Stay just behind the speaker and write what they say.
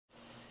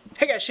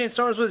Hey guys, Shane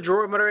Storms with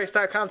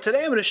DroidMotorX.com. Today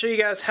I'm going to show you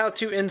guys how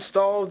to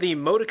install the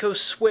MoDaCo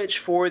switch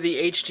for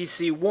the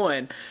HTC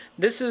One.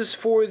 This is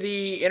for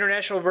the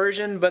international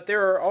version, but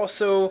there are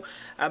also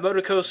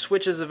MoDaCo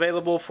switches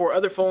available for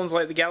other phones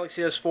like the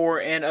Galaxy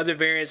S4 and other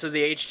variants of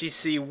the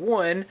HTC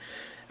One.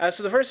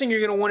 So the first thing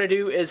you're going to want to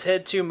do is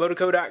head to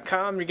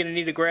MoDaCo.com. You're going to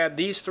need to grab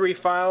these three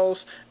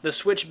files: the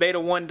switch beta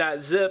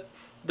 1.zip,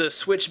 the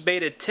switch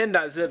beta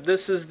 10.zip,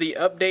 this is the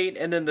update,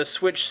 and then the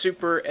switch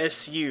super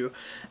SU.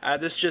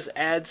 This just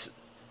adds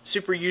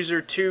super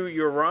user to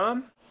your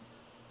ROM.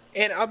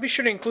 And I'll be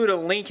sure to include a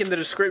link in the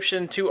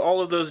description to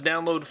all of those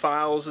download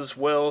files as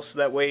well, so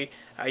that way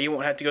you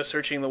won't have to go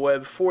searching the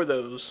web for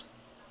those.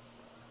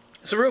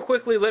 So real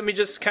quickly, let me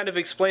just kind of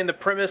explain the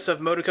premise of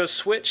MoDaCo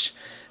switch.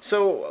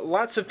 So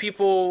lots of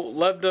people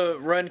love to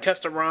run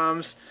custom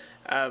ROMs.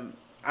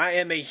 I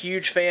am a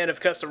huge fan of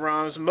custom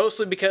ROMs,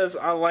 mostly because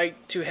I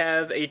like to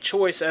have a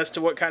choice as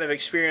to what kind of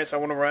experience I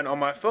want to run on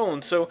my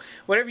phone. So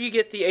whenever you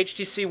get the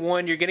HTC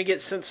One, you're going to get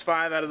Sense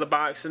 5 out of the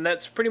box, and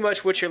that's pretty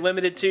much what you're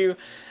limited to.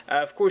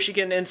 Of course, you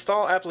can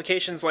install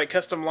applications like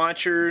custom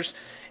launchers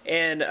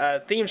and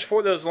themes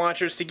for those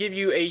launchers to give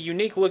you a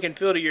unique look and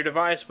feel to your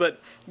device,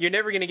 but you're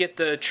never going to get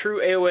the true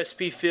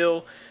AOSP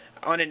feel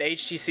on an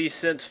HTC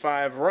Sense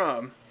 5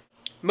 ROM.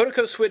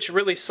 MoDaCo Switch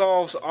really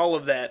solves all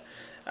of that.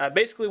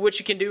 Basically what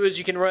you can do is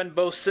you can run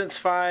both Sense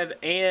 5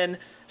 and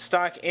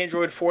stock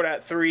Android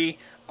 4.3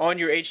 on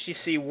your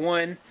HTC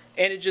One,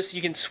 and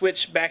you can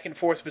switch back and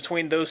forth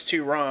between those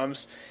two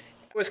ROMs.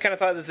 I always kind of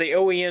thought that the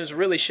OEMs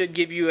really should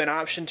give you an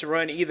option to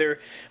run either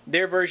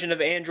their version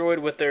of Android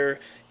with their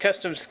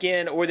custom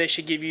skin, or they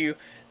should give you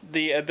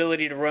the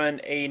ability to run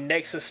a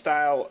Nexus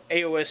style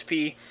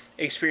AOSP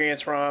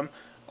experience ROM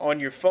on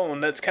your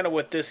phone. That's kind of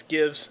what this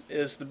gives,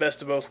 is the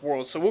best of both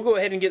worlds. So we'll go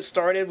ahead and get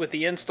started with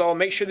the install.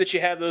 Make sure that you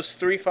have those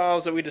three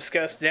files that we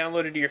discussed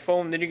downloaded to your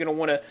phone. Then you're going to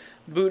want to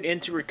boot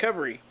into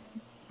recovery.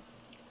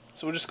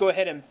 So we'll just go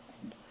ahead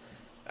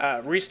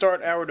and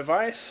restart our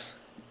device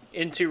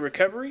into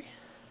recovery.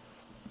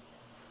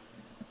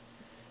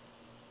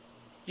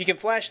 You can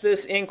flash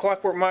this in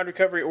Clockwork Mod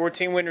Recovery or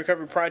TeamWin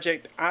Recovery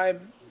Project. I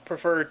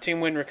prefer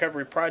TeamWin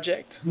Recovery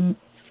Project.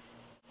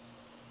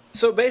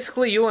 So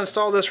basically you'll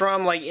install this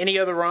ROM like any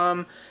other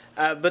ROM,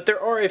 but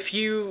there are a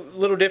few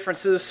little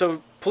differences,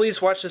 so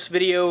please watch this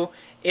video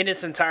in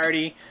its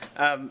entirety.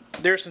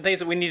 There are some things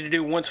that we need to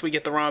do once we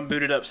get the ROM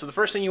booted up. So the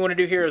first thing you want to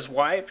do here is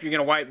wipe. You're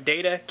going to wipe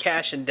data,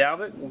 cache, and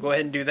Dalvik. We'll go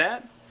ahead and do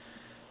that.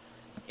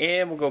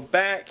 And we'll go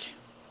back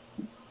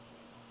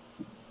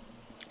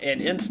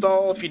and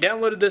install. If you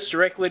downloaded this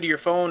directly to your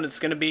phone,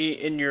 it's going to be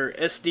in your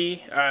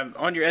SD,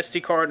 on your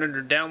SD card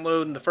under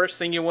download. And the first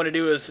thing you want to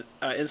do is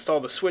install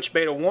the switch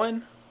beta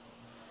 1.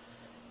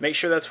 Make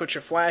sure that's what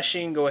you're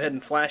flashing. Go ahead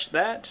and flash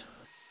that.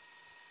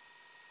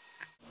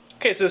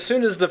 Okay, so as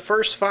soon as the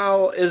first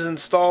file is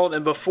installed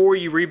and before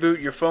you reboot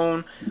your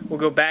phone, we'll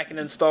go back and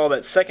install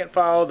that second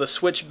file, the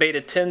switch beta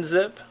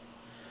 10.zip.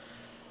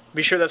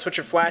 Be sure that's what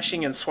you're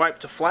flashing and swipe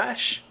to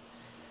flash.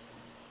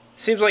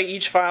 Seems like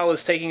each file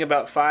is taking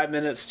about 5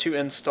 minutes to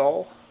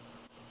install.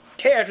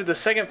 Okay, after the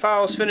second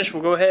file is finished,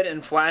 we'll go ahead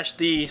and flash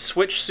the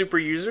switch super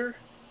user.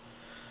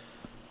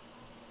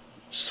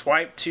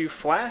 Swipe to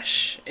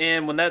flash,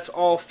 and when that's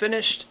all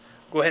finished,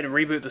 go ahead and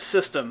reboot the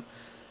system.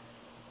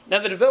 Now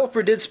the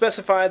developer did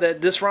specify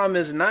that this ROM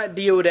is not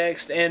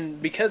DODexed, and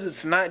because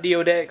it's not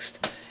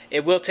DODexed,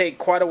 it will take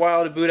quite a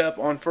while to boot up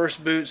on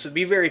first boot, so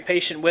be very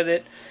patient with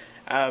it.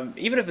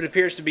 Even if it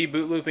appears to be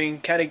boot looping,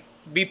 kind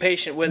of be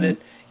patient with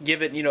it.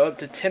 Give it, up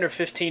to 10 or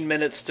 15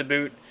 minutes to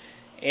boot,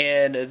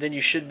 and then you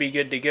should be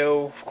good to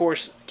go. Of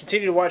course,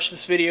 continue to watch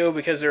this video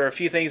because there are a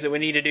few things that we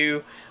need to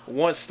do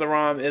once the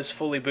ROM is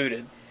fully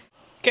booted.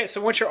 Okay,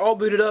 so once you're all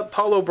booted up,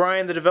 Paul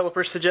O'Brien, the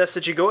developer, suggests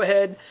that you go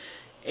ahead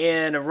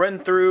and run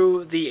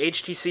through the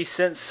HTC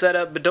Sense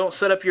setup, but don't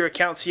set up your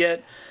accounts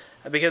yet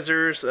because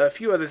there's a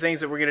few other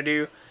things that we're going to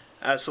do.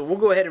 So we'll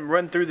go ahead and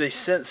run through the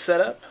Sense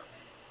setup.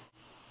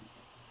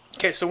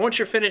 Okay, so once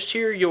you're finished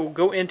here, you'll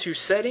go into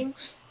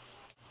Settings.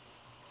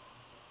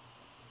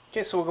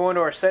 Okay, so we'll go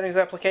into our Settings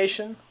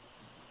application.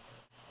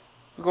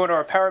 We'll go into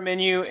our Power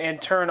menu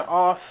and turn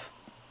off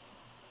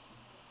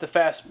the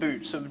fast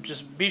boot. So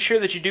just be sure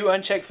that you do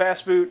uncheck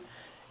fast boot.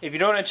 If you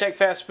don't uncheck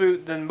fast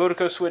boot, then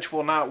MoDaCo switch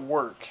will not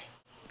work.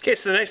 Okay,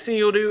 so the next thing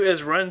you'll do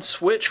is run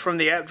switch from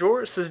the app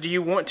drawer. It says, do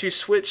you want to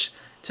switch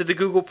to the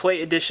Google Play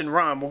Edition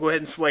ROM? We'll go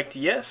ahead and select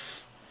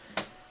yes,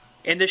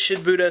 and this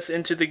should boot us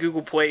into the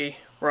Google Play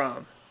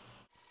ROM.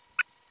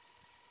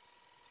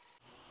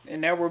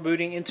 And now we're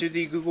booting into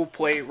the Google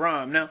Play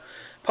ROM. Now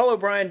Paul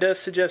O'Brien does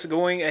suggest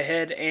going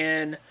ahead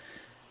and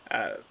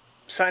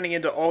signing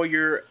into all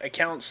your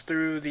accounts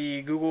through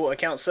the Google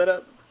account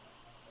setup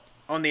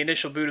on the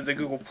initial boot of the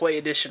Google Play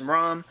Edition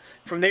ROM.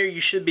 From there you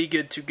should be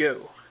good to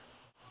go.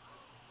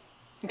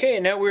 Okay,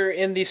 and now we're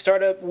in the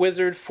startup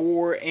wizard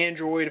for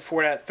Android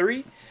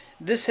 4.3.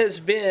 This has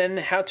been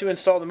how to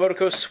install the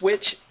MoDaCo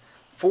switch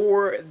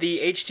for the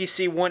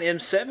HTC One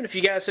M7. If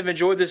you guys have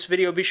enjoyed this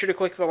video, be sure to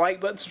click the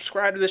like button,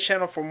 subscribe to this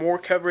channel for more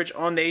coverage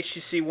on the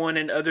HTC One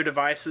and other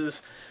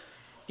devices.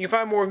 You can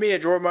find more of me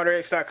at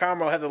DroidModderX.com,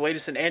 where I'll have the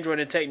latest in Android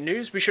and tech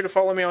news. Be sure to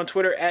follow me on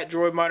Twitter at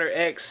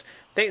DroidModderX.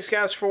 Thanks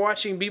guys for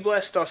watching. Be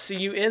blessed. I'll see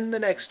you in the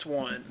next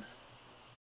one.